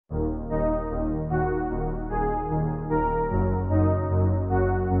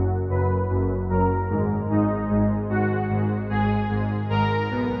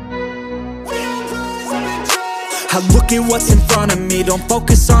I look at what's in front of me, don't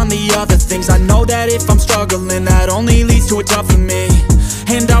focus on the other things. I know that if I'm struggling, that only leads to a tougher me.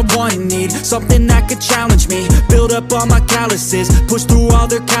 And I want and need something that could challenge me, build up all my calluses, push through all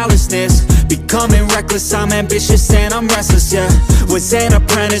their callousness. Becoming reckless, I'm ambitious and I'm restless, yeah. Was an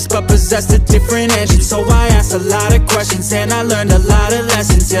apprentice but possessed a different engine, so I asked a lot of questions and I learned a lot of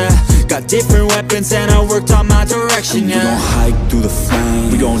lessons, yeah. Got different weapons and I worked on my direction, yeah. We gon' hike through the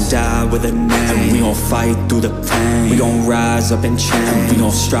flame, we gon' die with a name, and we gon' fight through the pain. We gon' rise up and change, we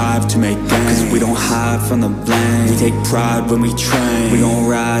gon' strive to make gains, cause we don't hide from the blame. We take pride when we train, we gon'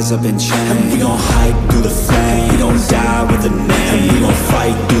 rise up and change. We gon' hike through the flame, we gon' die with a name, we gon'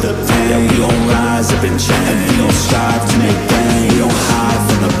 fight through the pain. We gon' rise up and change, we gon' strive to make gains. We don't hide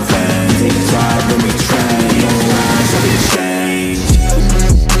from the pain, we take pride when we train. We gon' rise up and change.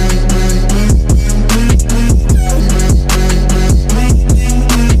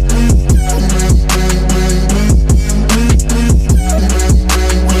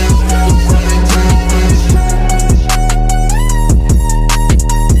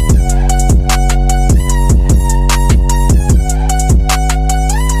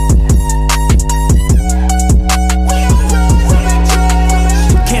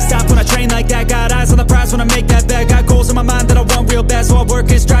 When I make that bet, got goals in my mind that I want real bad, so I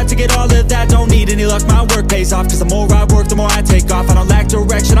work and strive to get all of that. Don't need any luck, my work pays off, cause the more I work, the more I take off. I don't lack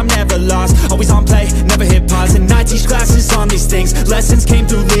direction, I'm never lost, always on play, never hit pause. And I teach classes on these things, lessons came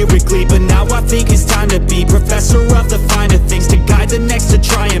through lyrically, but now I think it's time to be professor of the finer things, to guide the next to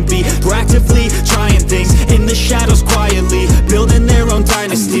try and be proactively trying things in the shadows quietly, building their own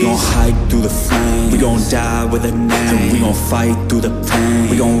dynasty. And we gon' hike through the flame, we gon' die with a name, and we gon' fight through the pain.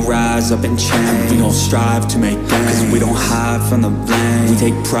 We gon' rise up and change, we gon' strive to make gains, cause we don't hide from the blame. We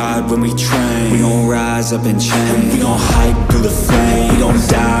take pride when we train, we gon' rise up and change. We gon' hike through the flame, we gon'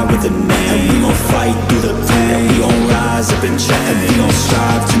 die with a name, we gon' fight through the pain. We gon' rise up and change, we gon'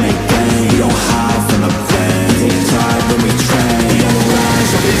 strive to make gains. We don't hide from the blame, we take pride when we train. We gon'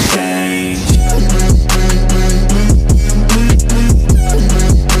 rise up and change.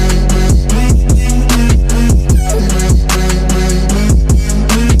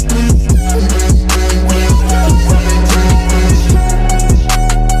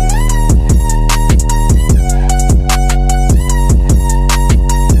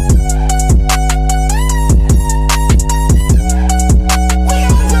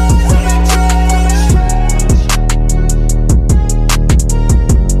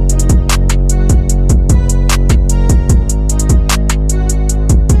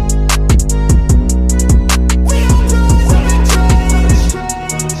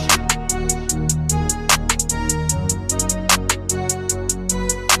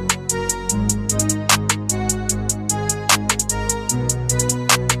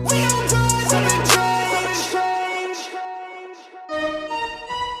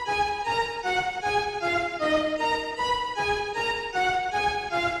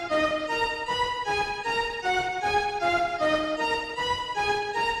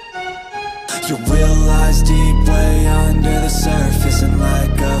 You realize deep way under the surface, and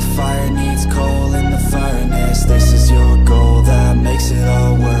like a fire needs coal in the furnace. This is your goal that makes it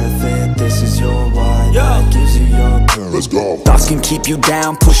all worth it. This is your why that gives you your purpose. Let's go. Thoughts can keep you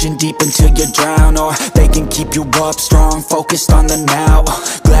down, pushing deep until you drown, or they can keep you up strong, focused on the now.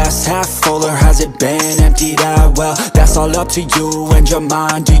 Glass half full, or has it been emptied out? Well, that's all up to you and your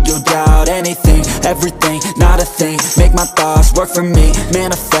mind. Do you doubt anything, everything, not a thing? Make my thoughts work for me,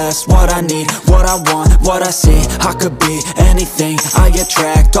 manifest what I need, what I want, what I see. I could be anything, I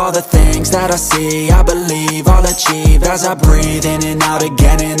attract all the things that I see. I believe I'll achieve as I breathe in and out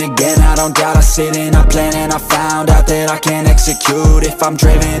again and again. I don't doubt, I sit and I plan, and I found out that I can execute if I'm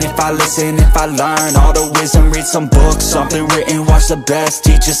driven, if I listen, if I learn all the wisdom. Read some books, something written, watch the best,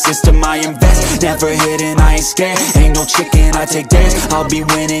 teach a system I invest. Never hidden, I ain't scared, ain't no chicken, I take dares. I'll be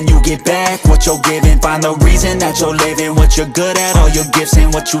winning, you get back what you're giving. Find the reason that you're living, what you're good at, all your gifts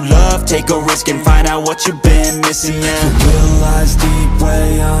and what you love. Take a risk and find out what you've been missing, yeah. You realize deep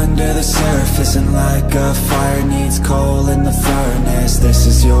way under the surface, and like a fire needs coal in the furnace. This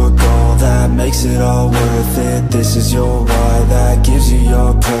is your goal that makes it all worth it. This is your why that gives you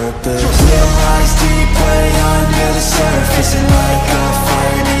your purpose. You realize deep way under the surface, and like a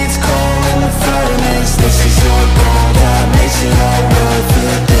fire needs coal in the furnace. This is your goal that makes it all worth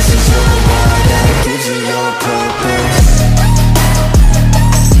it. This is your why that gives you your purpose.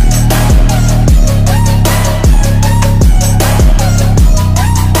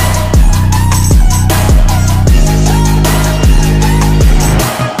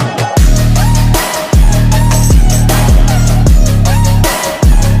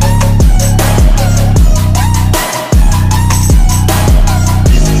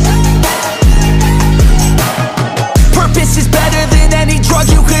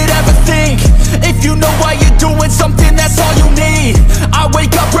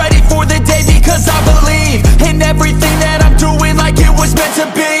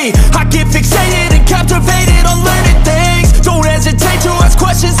 me. I get fixated and captivated on learning things. Don't hesitate to ask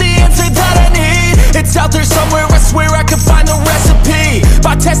questions, the answer that I need. It's out there somewhere, I swear I can find the recipe.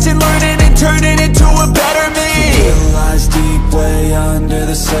 By testing, learning, and turning into a better me. It lies deep way under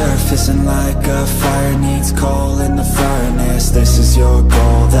the surface, and like a fire needs coal in the furnace. This is your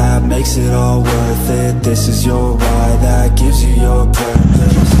goal that makes it all worth it. This is your why that gives you your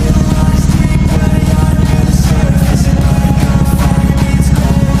purpose. It lies deep way under the surface.